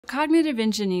Cognitive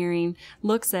engineering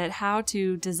looks at how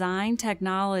to design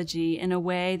technology in a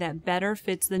way that better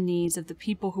fits the needs of the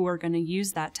people who are going to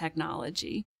use that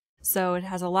technology. So it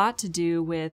has a lot to do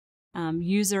with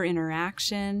user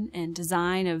interaction and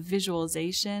design of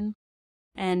visualization.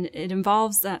 And it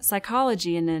involves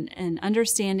psychology and an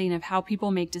understanding of how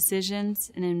people make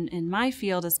decisions. And in my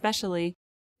field especially,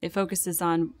 it focuses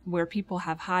on where people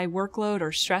have high workload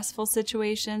or stressful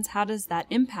situations. How does that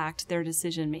impact their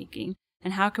decision making?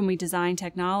 And how can we design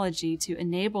technology to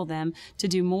enable them to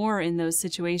do more in those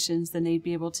situations than they'd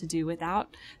be able to do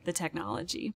without the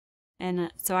technology?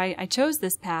 And so I chose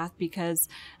this path because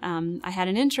I had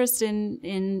an interest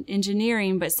in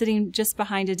engineering, but sitting just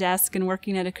behind a desk and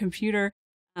working at a computer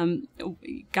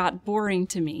got boring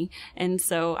to me. And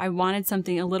so I wanted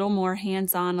something a little more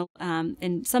hands-on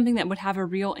and something that would have a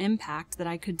real impact that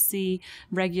I could see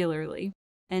regularly.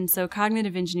 And so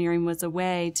cognitive engineering was a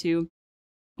way to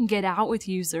get out with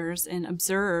users and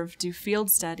observe, do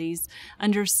field studies,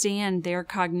 understand their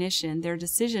cognition, their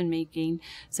decision making,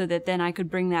 so that then I could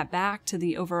bring that back to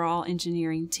the overall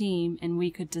engineering team and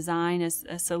we could design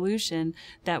a solution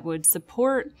that would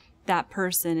support that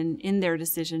person in their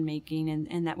decision making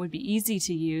and that would be easy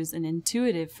to use and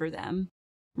intuitive for them,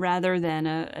 rather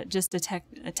than just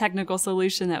a technical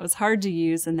solution that was hard to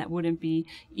use and that wouldn't be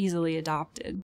easily adopted.